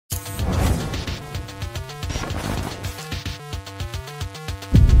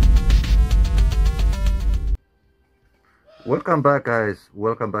Welcome back, guys.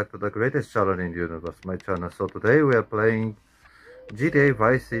 Welcome back to the greatest channel in the universe, my channel. So today we are playing GTA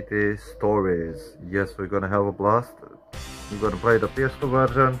Vice City Stories. Yes, we're gonna have a blast. We're gonna play the PS2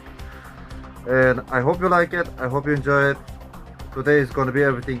 version, and I hope you like it. I hope you enjoy it. Today is gonna be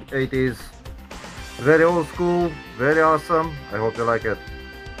everything 80s, very old school, very awesome. I hope you like it.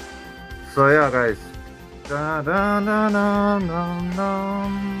 So yeah, guys. Da, da, da, da, da, da.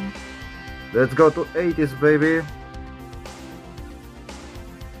 Let's go to 80s, baby.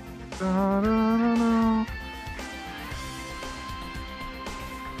 Da, da, da, da.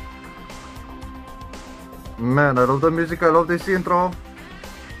 Man, I love the music, I love this intro.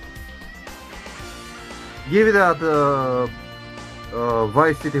 Give it that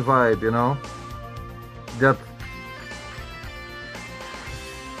Vice City vibe, you know? That...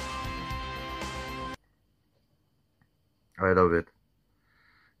 I love it.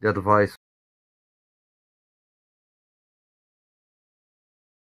 That Vice.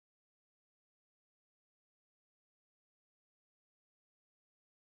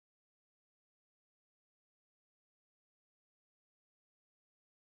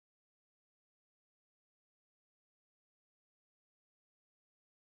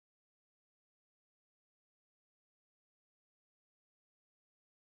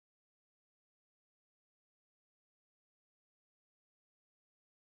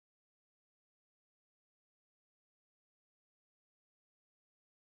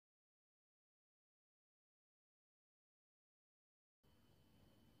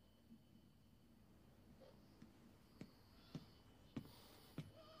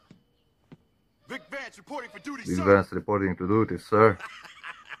 Vic Vance reporting for duty, Big sir. Vance reporting to duty, sir.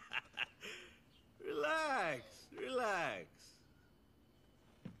 Relax, relax.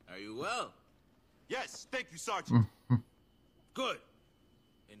 Are you well? Yes, thank you, Sergeant. Good.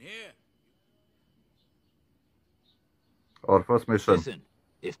 In here. Our first mission. Listen,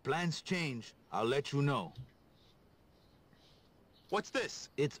 if plans change, I'll let you know. What's this?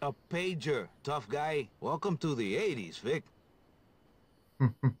 It's a pager, tough guy. Welcome to the 80s, Vic.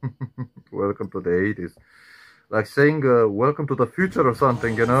 Welcome to the 80s. Like saying, welcome to the future or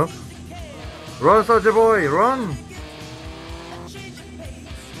something, you know? Run, soldier boy, run!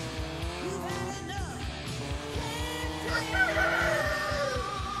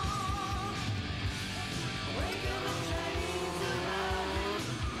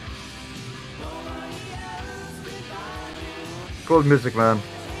 Cool music, man.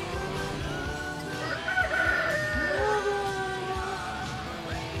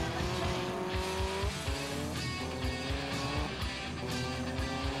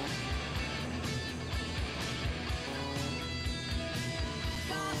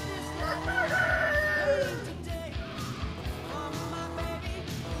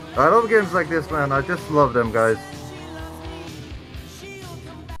 I love games like this, man. I just love them, guys.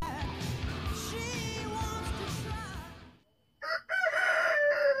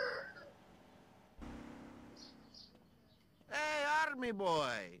 Hey, Army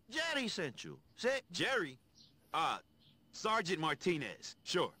boy. Jerry sent you. Say, Jerry? Sergeant Martinez.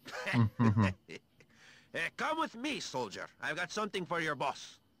 Sure. hey, come with me, soldier. I've got something for your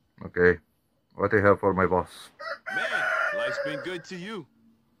boss. Okay. What do you have for my boss? Man, life's been good to you.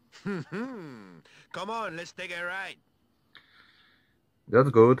 Come on, let's take a ride. That's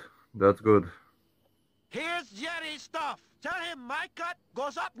good. That's good. Here's Jerry's stuff. Tell him my cut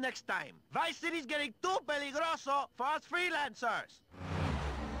goes up next time. Vice City's getting too peligroso for us freelancers.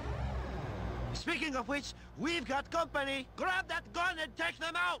 Speaking of which, we've got company. Grab that gun and take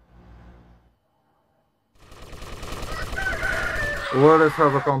them out. Well, let's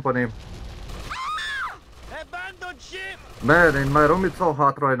have a company. Abandoned ship. Man, in my room it's so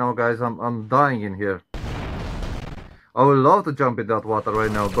hot right now, guys. I'm dying in here. I would love to jump in that water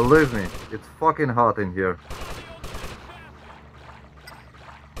right now. Believe me, it's fucking hot in here.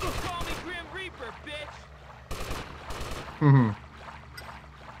 Call me Grim Reaper, bitch.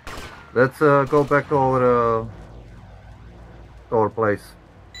 Let's go back to our place.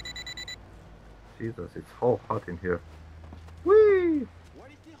 Jesus, it's so hot in here. Whee!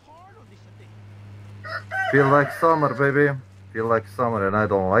 Feel like summer, baby. Feel like summer, and I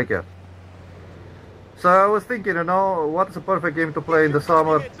don't like it. So I was thinking, you know, what's a perfect game to play in the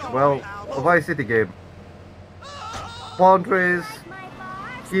summer? Well, a Vice City game. Palm trees,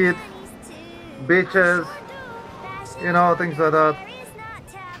 heat, beaches, you know, things like that.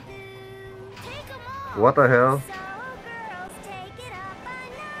 What the hell?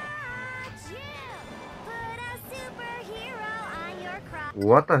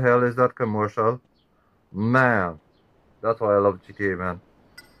 What the hell is that commercial? Man, that's why I love GTA, man.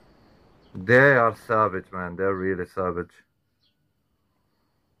 They are savage, man. They're really savage.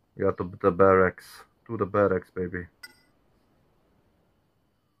 We are to the barracks. To the barracks, baby.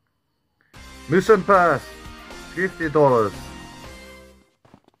 Mission pass. $50.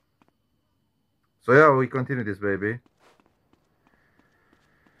 So yeah, we continue this, baby.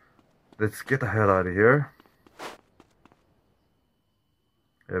 Let's get the hell out of here.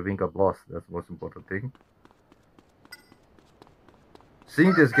 Having a blast, that's the most important thing.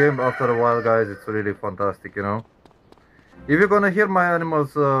 Seeing this game after a while, guys, it's really fantastic, you know. If you're gonna hear my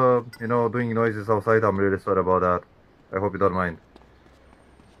animals, you know, doing noises outside, I'm really sorry about that. I hope you don't mind.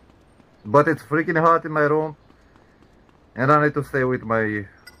 But it's freaking hot in my room, and I need to stay with my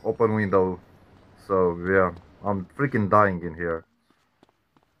open window. So yeah, I'm freaking dying in here.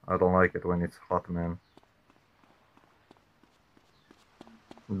 I don't like it when it's hot, man.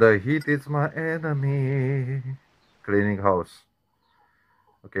 The heat is my enemy. Cleaning house.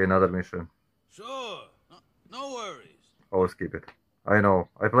 Okay, another mission. Sure. No worries. I'll skip it. I know.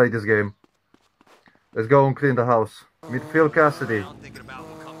 I played this game. Let's go and clean the house. Meet Phil Cassidy. Thinking about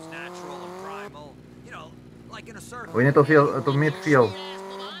what comes natural and primal, you know, like in a circle. We need to meet Phil.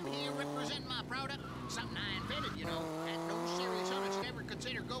 Well, I'm here representing my product. Something I invented, you know. Had no serious hunter should ever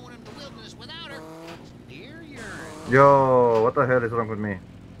consider going into the wilderness without her. Dear urine. Yo, what the hell is wrong with me?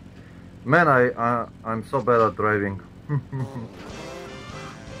 Man, I'm so bad at driving.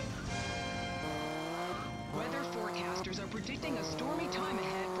 Weather forecasters are predicting a stormy time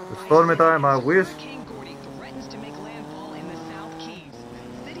ahead for A stormy time, I wish. Hurricane Gordy threatens to make landfall in the South Keys.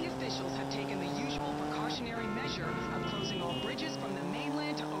 City officials have taken the usual precautionary measure of closing all bridges from the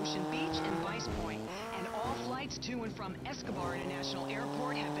mainland to Ocean Beach and Vice Point, and all flights to and from Escobar International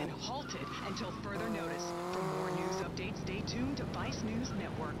Airport have been halted until further notice. For more news updates, stay tuned to Vice News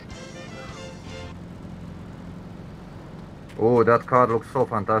Network. Oh, that car looks so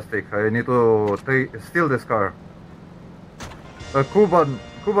fantastic. I need to steal this car. A Cuban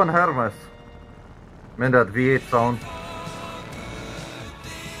Hermes. Man, that V8 sound.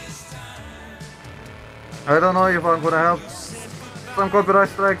 I don't know if I'm gonna have some copyright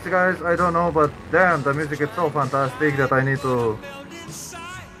strikes, guys. I don't know, but damn, the music is so fantastic that I need to,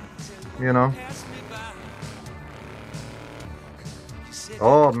 you know.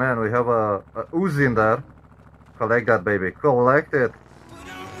 Oh man, we have a Uzi in there. Collect that, baby. Collect it.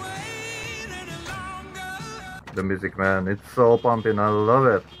 The music, man. It's so pumping. I love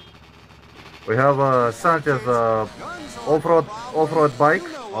it. We have Sanchez off-road bike.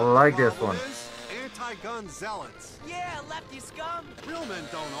 I like this one. Anti-gun zealots. Yeah, lefty scum. Real men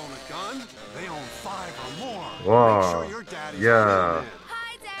don't own a gun. They own 5 or more. Wow. Make sure your daddy's a Yeah. real man.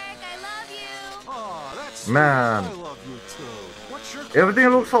 Hi, Derek. I love you. Oh, that's Man. sweet. I love you too. What's your Everything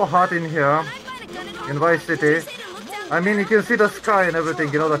looks so hot in here. I find a gun In Vice City. I mean, you can see the sky and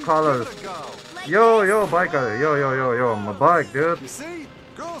everything, you know, the colors. Yo, biker. Yo, my bike, dude. You see?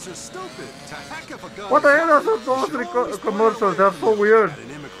 Girls are stupid. To heck if a gun What the is hell are those commercials? They're so weird. an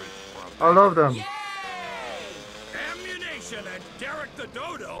immigrant or a I love them. Ammunition and Derek the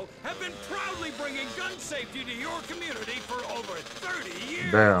Dodo have been proudly bringing gun safety to your community for over 30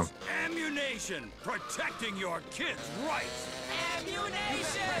 years. Damn. Ammunition, protecting your kids' rights.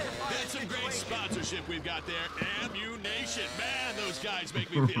 Ammunition. That's some great sponsorship we've got there. Ammunition. Man, those guys make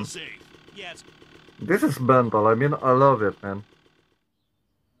me feel safe. Yes. This is mental. I mean, I love it, man.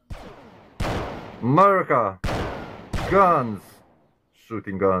 America. Guns.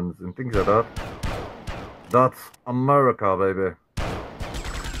 Shooting guns and things like that. That's America, baby.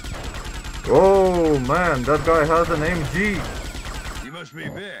 Oh, man. That guy has an MG. You must be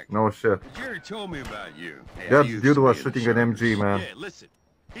Vic. No shit. Jerry told me about you. That dude was shooting an MG, man. Yeah, listen.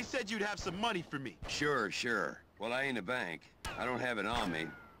 He said you'd have some money for me. Sure. Well, I ain't a bank. I don't have it on me,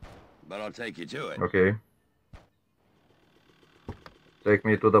 but I'll take you to it. Okay. Take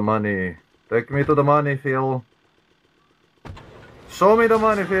me to the money. Take me to the money, Phil. Show me the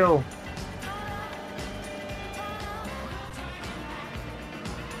money, Phil.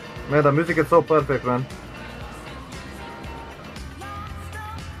 Man, the music is so perfect, man.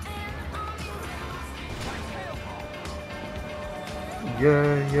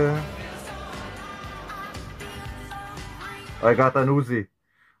 Yeah. I got an Uzi.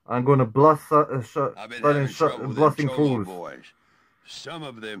 I'm gonna blast, I've been having trouble with them blasting Cholo fools. boys. Some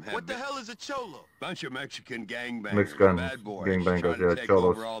of them have What the been hell is a cholo? bunch of Mexican gangbangers, Mexican bad boys, gangbangers, trying to yeah, take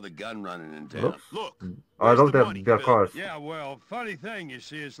cholos. over all the gun running in town. Oops. Look. I where's love the their money, their Phil? cars. Yeah, well, funny thing, you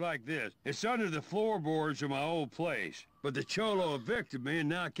see, it's like this. It's under the floorboards of my old place, but the cholo evicted me and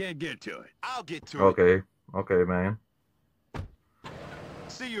now I can't get to it. I'll get to it. Okay, man.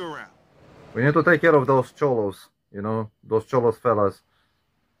 See you around. We need to take care of those cholos, you know, those cholos fellas.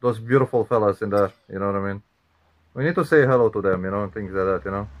 Those beautiful fellas in there, you know what I mean? We need to say hello to them, you know, and things like that,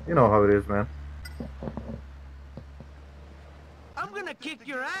 you know. You know how it is, man. I'm gonna kick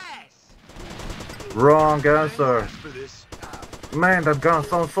your ass. Wrong answer. For this. Man, that gun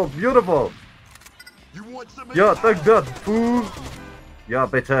sounds so beautiful. You want some? Yeah, take that, fool. Yeah,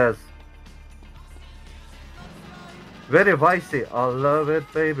 bitches. Very vicey. I love it,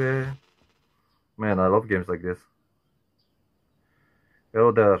 baby. Man, I love games like this.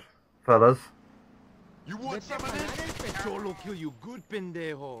 Hello there, fellas. You want some of this? Cholo kill you good,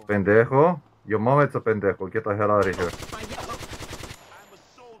 pendejo. Pendejo? Your mom is a pendejo. Get the hell out of here. I'm a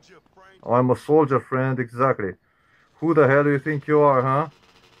soldier, Frank. I'm a soldier, friend. Exactly. Who the hell do you think you are, huh?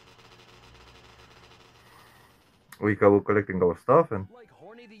 We go collecting our stuff and... Like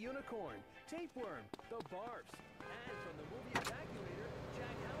Horny the Unicorn, Tapeworm, the Barbs, and from the movie Evacuator,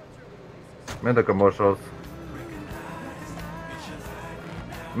 Jack Howitzer releases. Man, the commercials.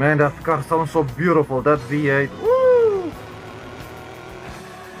 Man, that car sounds so beautiful. That V8. Woo!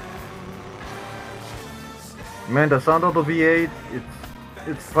 Man, the sound of the V8,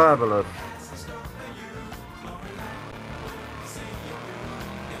 it's fabulous.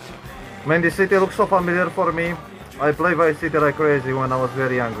 Man, this city looks so familiar for me. I play Vice City like crazy when I was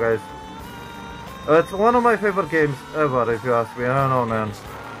very young, guys. It's one of my favorite games ever, if you ask me. I don't know, man.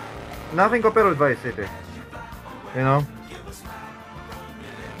 Nothing compared with Vice City. You know?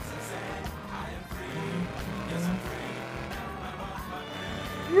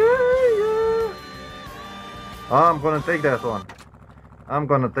 Yeah. I'm gonna take that one. I'm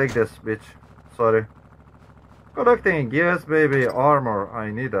gonna take this, bitch. Sorry. Collecting, yes, baby. Armor. I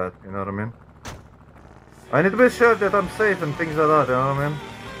need that. You know what I mean? I need to be sure that I'm safe and things like that. You know what I mean?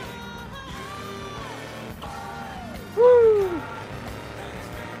 Woo!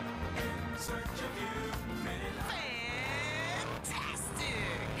 Fantastic!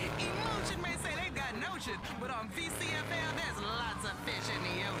 Emotion may say they've got notion, but on VCFL there's lots of fish in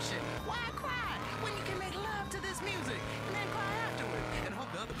the ocean. Why cry when you can make love to this music and then cry afterward and hope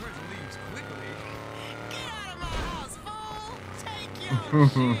the other person leaves quickly? Get out of my house, fool! Take your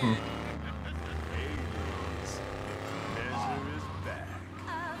shit!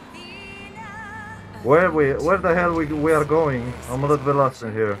 Where the hell we are going? I'm a little bit lost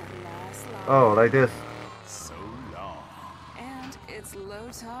in here. Oh, like this. So long. And it's low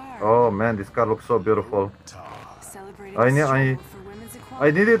tar. Oh man, this car looks so beautiful. Celebrating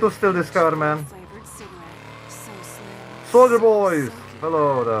I needed to steal this car, man. Soldier boys!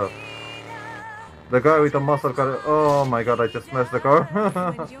 Hello there. The guy with the muscle car. Oh my god, I just smashed the car.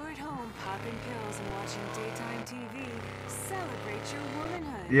 When you're at home popping pills and watching daytime TV, celebrate your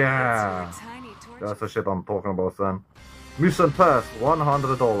womanhood. Yeah. It's your tiny torch. That's the shit I'm talking about, son. Mission pass,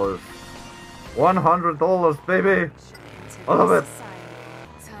 $100. $100, baby! I love it!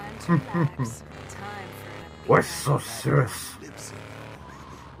 Time to relax. Time for Why so serious?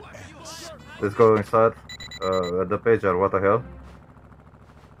 Let's go inside. At the pager, what the hell?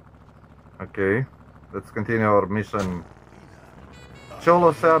 Okay, let's continue our mission.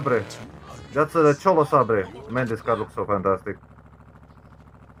 Cholo Sabre. That's the Cholo Sabre. Man, this car looks so fantastic.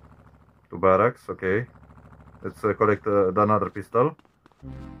 To barracks, okay. Let's collect another pistol.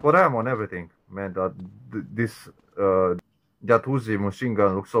 For ammo and everything. Man, that Uzi machine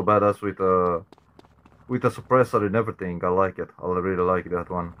gun looks so badass with a suppressor and everything. I like it. I really like that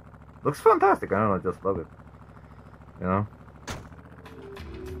one. Looks fantastic. I don't know, I just love it. You know?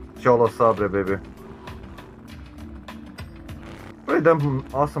 Cholo Sabre, baby. Pretty damn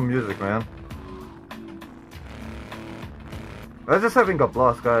awesome music, man. I'm just having a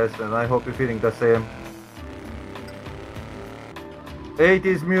blast, guys, and I hope you're feeling the same.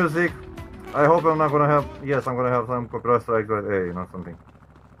 80s music. I hope I'm not gonna have... Yes, I'm gonna have some copyright strikes, but hey, you know something.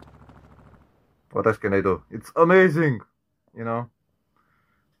 What else can I do? It's amazing! You know?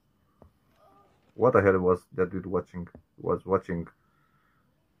 What the hell was that dude watching? Was watching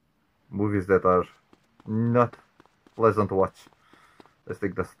movies that are not pleasant to watch. Let's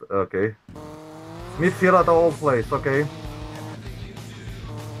take this. Okay. Meet here at the old place, okay?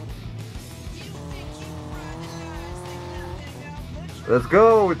 Let's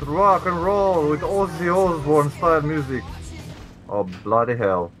go with rock and roll, with Ozzy Osbourne style music. Oh, bloody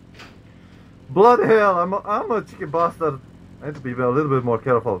hell. Bloody hell, I'm a cheeky bastard. I need to be a little bit more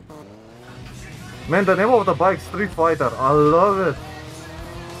careful. Man, the name of the bike, Street Fighter. I love it.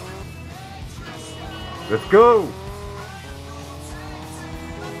 Let's go.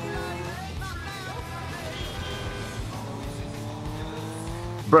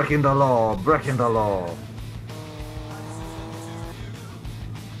 Breaking the law, breaking the law.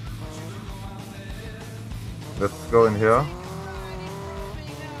 Let's go in here.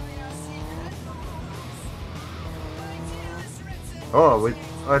 Oh,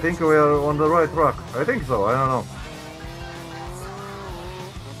 I think we are on the right track. I think so, I don't know.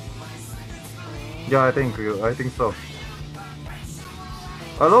 Yeah, I think so.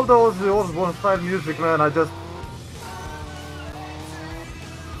 I love the Ozzy Osbourne style music, man.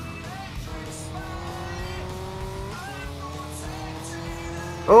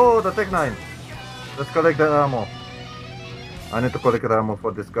 Oh, the Tech 9. Let's collect the ammo. I need to collect the ammo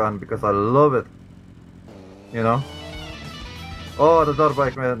for this gun because I love it. You know? Oh, the dirt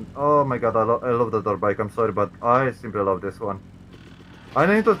bike, man. Oh my god, I love the dirt bike. I'm sorry, but I simply love this one. I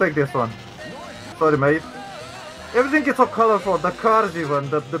need to take this one. Sorry, mate. Everything is so colorful. The cars even.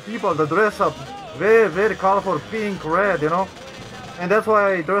 The people, the dress up. Very, very colorful. Pink, red, you know? And that's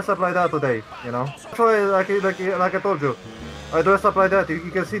why I dress up like that today, you know? That's why, like I told you, I dress up like that.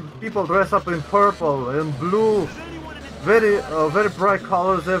 You can see people dress up in purple and blue. Very, very bright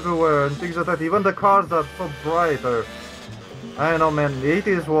colors everywhere and things like that. Even the cars are so bright. I don't know, man. The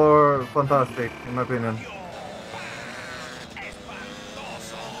 80s were fantastic, in my opinion.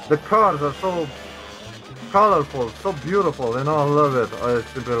 The cars are so colorful, so beautiful, you know, I love it. I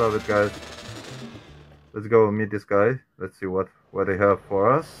simply love it, guys. Let's go meet this guy. Let's see what they have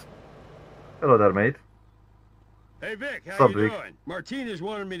for us. Hello there, mate. Hey, Vic, how Sup, you Vic? doing? Martinez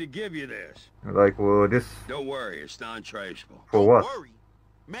wanted me to give you this. Like, this... Don't worry, it's non-traceable. For what? Don't worry.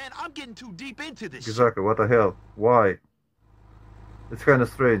 Man, I'm getting too deep into this. Exactly, what the hell? Why? It's kind of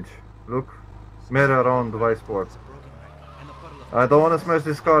strange. Look, Mary around Viceport. I don't want to smash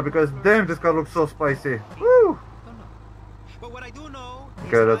this car because damn, this car looks so spicy. Woo!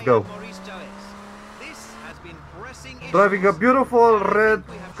 Okay, let's go. Driving a beautiful red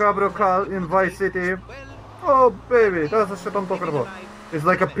cabrio car in Vice City. Oh baby, that's the shit I'm talking about. It's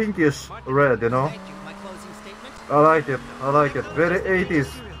like a pinkish red, you know? I like it, I like it. Very 80s.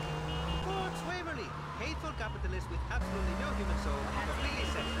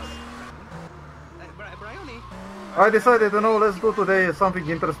 I decided, you know, let's do today something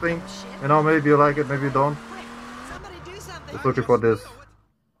interesting. You know, maybe you like it, maybe you don't. Just looking for this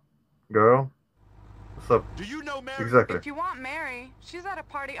girl. What's up? Do you know Mary? Exactly. If you want Mary, she's at a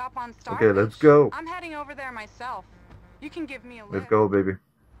party up on Star. Okay, let's go. I'm heading over there myself. You can give me a lift. Let's go, baby.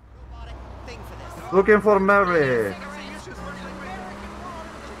 Looking for Mary.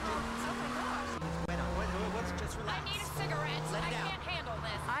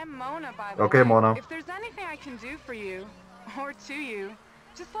 I'm Mona, by the way. Okay, Mona. If there's anything I can do for you, or to you,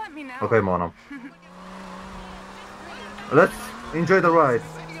 just let me know. Okay, Mona. Let's enjoy the ride.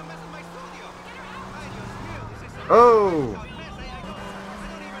 Oh!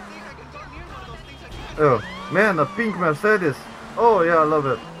 Oh, man, a pink Mercedes. Oh, yeah, I love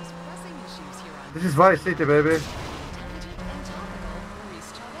it. This is Vice City, baby.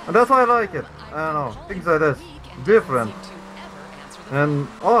 And that's why I like it. I don't know, things like this. Different. And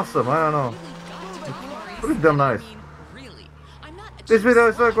awesome, I don't know. It's pretty damn nice. This video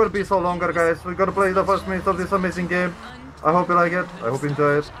is not going to be so longer, guys. We're going to play the first minutes of this amazing game. I hope you like it. I hope you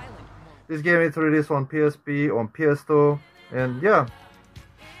enjoy it. This game is released on PSP, on PS2, and yeah.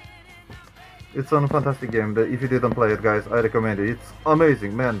 It's a fantastic game. If you didn't play it, guys, I recommend it. It's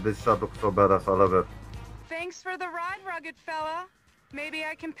amazing. Man, this shot looks so badass. I love it. Thanks for the ride, rugged fella. Maybe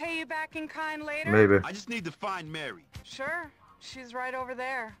I can pay you back in kind later? Maybe. I just need to find Mary. Sure. She's right over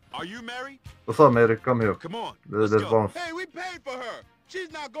there. Are you Mary? What's up, Mary? Come here. Come on. Let's go. bounce. Hey, we paid for her.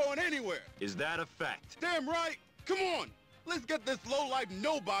 She's not going anywhere. Is that a fact? Damn right. Come on. Let's get this low-life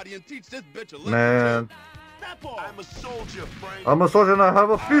nobody and teach this bitch a lesson. Man. Step on. I'm a soldier, Frank. I'm a soldier and I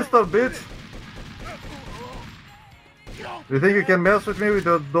have a pistol, bitch. You think you can mess with me with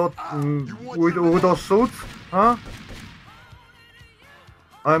those suits? Huh?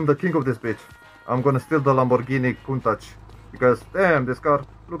 I'm the king of this bitch. I'm gonna steal the Lamborghini Countach. Because, damn, this car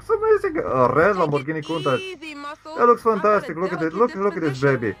looks amazing. A red Lamborghini Countach. That looks fantastic. Look at it. Look at this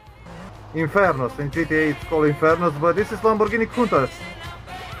baby. Infernos. In GTA it's called Infernos, but this is Lamborghini Countach.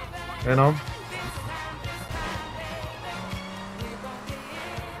 You know?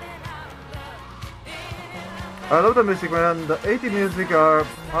 I love the music, man. The 80 music are,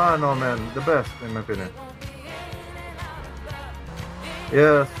 I don't know, man, the best in my opinion.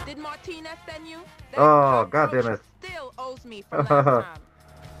 Yes. Did Martinez send you? Oh, god damn it. Still owes me from last time.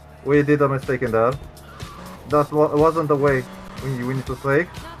 We did a mistake in that. That wasn't the way we need to take.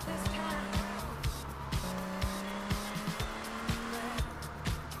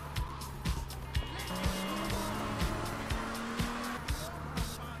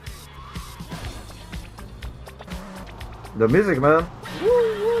 The music, man.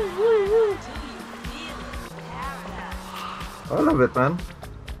 I love it, man.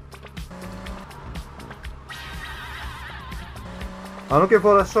 I'm looking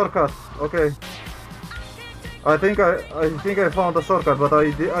for a shortcut. Okay. I think I found a shortcut, but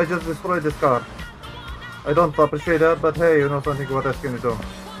I just destroyed this car. I don't appreciate that, but hey, you know something, what else can you do?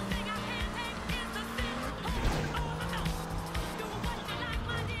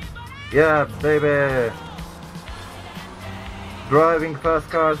 Yeah, baby! Driving fast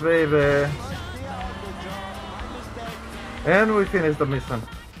cars, baby! And we finished the mission.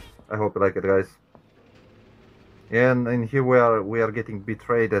 I hope you like it, guys. And here we are getting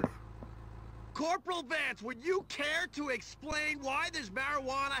betrayed. Corporal Vance, would you care to explain why there's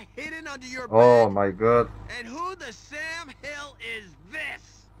marijuana hidden under your bed? Oh my god. And who the Sam Hill is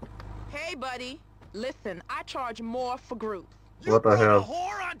this? Hey, buddy. Listen, I charge more for groups. What the hell? A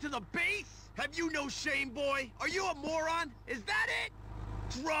whore onto the base? Have you no shame, boy? Are you a moron? Is that it?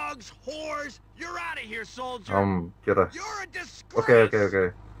 Drugs, whores, you're out of here, soldier. Get a... You're a disgrace.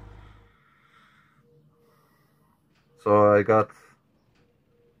 Okay. So I got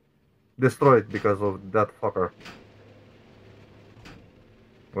destroyed because of that fucker.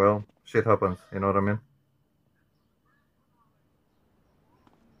 Well, shit happens, you know what I mean?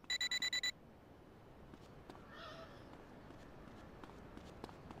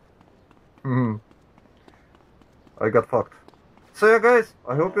 I got fucked. So yeah guys,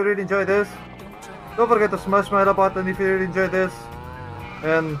 I hope you really enjoyed this. Don't forget to smash my like button if you really enjoyed this.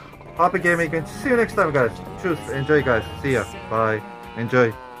 And happy gaming and see you next time guys. Choose, enjoy guys. See ya. Bye.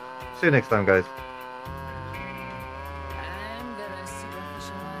 Enjoy. See you next time guys.